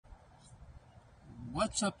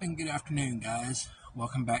What's up and good afternoon, guys.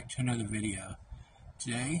 Welcome back to another video.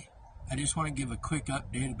 Today I just want to give a quick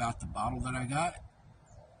update about the bottle that I got,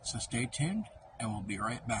 so stay tuned and we'll be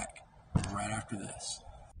right back right after this.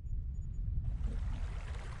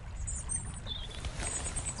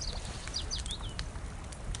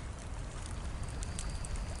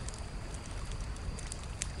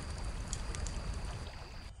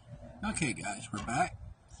 Okay guys, we're back.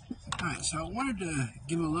 Alright, so I wanted to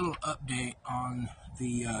give a little update on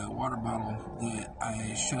the water bottle that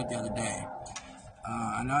I showed the other day.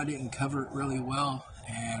 I know I didn't cover it really well,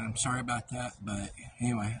 and I'm sorry about that, but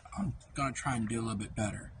anyway, I'm going to try and do a little bit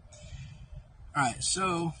better. Alright,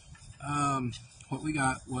 so what we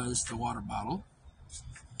got was the water bottle,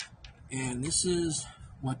 and this is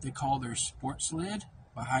what they call their sports lid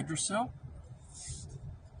by Hydrocell.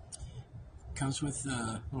 Comes with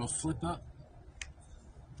a little flip up,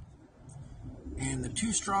 and the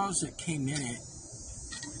two straws that came in it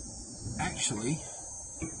actually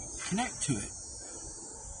connect to it.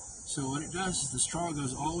 So what it does is the straw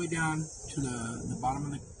goes all the way down to the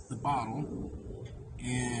bottom of the bottle,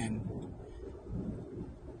 and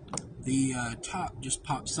the top just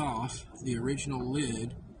pops off. The original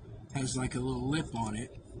lid has like a little lip on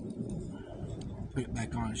it. Put it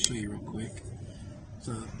back on and show you real quick.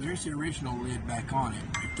 So there's the original lid back on it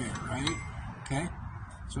right there, right? Okay?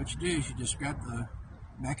 So what you do is you just grab the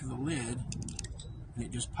back of the lid and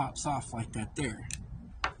it just pops off like that there.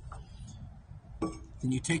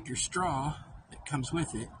 Then you take your straw that comes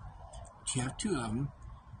with it, but you have two of them,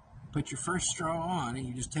 put your first straw on and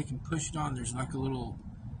you just take and push it on. There's like a little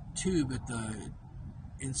tube at the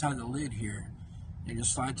inside the lid here. And it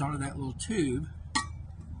just slides onto that little tube.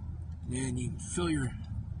 Then you fill your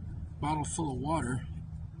bottle full of water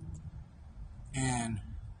and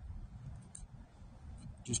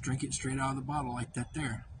just drink it straight out of the bottle like that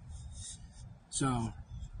there. So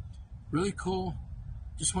really cool.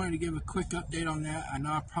 Just wanted to give a quick update on that. I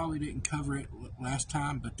know I probably didn't cover it last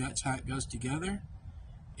time, but that's how it goes together.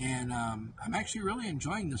 And I'm actually really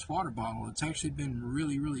enjoying this water bottle. It's actually been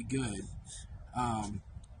really good.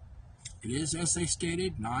 It is, as they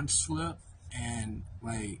stated, non-slip, and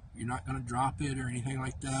like you're not going to drop it or anything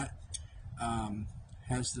like that.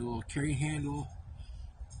 Has the little carry handle,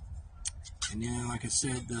 and then like I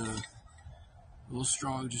said, the little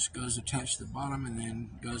straw just goes attached to the bottom and then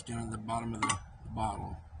goes down to the bottom of the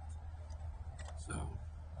bottle. So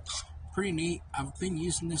pretty neat. I've been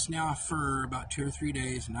using this now for about 2 or 3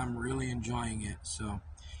 days and I'm really enjoying it. So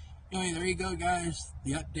anyway, there you go guys,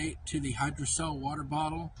 the update to the Hydrocell water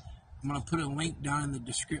bottle. I'm going to put a link down in the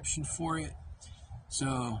description for it.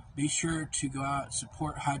 So be sure to go out and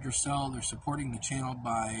support Hydrocell. They're supporting the channel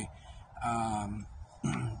by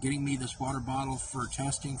getting me this water bottle for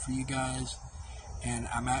testing for you guys, and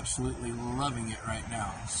I'm absolutely loving it right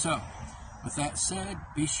now. So with that said,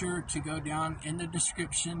 be sure to go down in the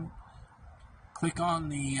description, click on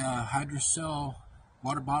the Hydrocell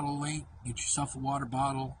water bottle link, get yourself a water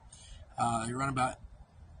bottle. They run about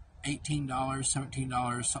 $18,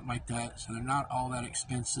 $17, something like that, so they're not all that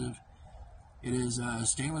expensive. It is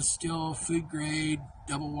stainless steel, food grade,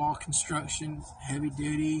 double wall construction, heavy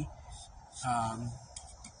duty.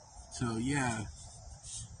 So yeah,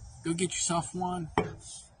 go get yourself one,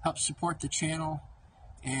 help support the channel,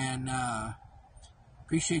 and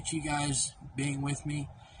appreciate you guys being with me.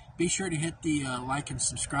 Be sure to hit the like and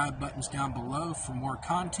subscribe buttons down below for more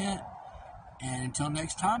content. And until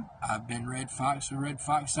next time, I've been Red Fox with Red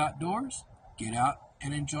Fox Outdoors. Get out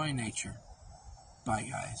and enjoy nature. Bye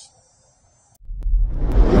guys.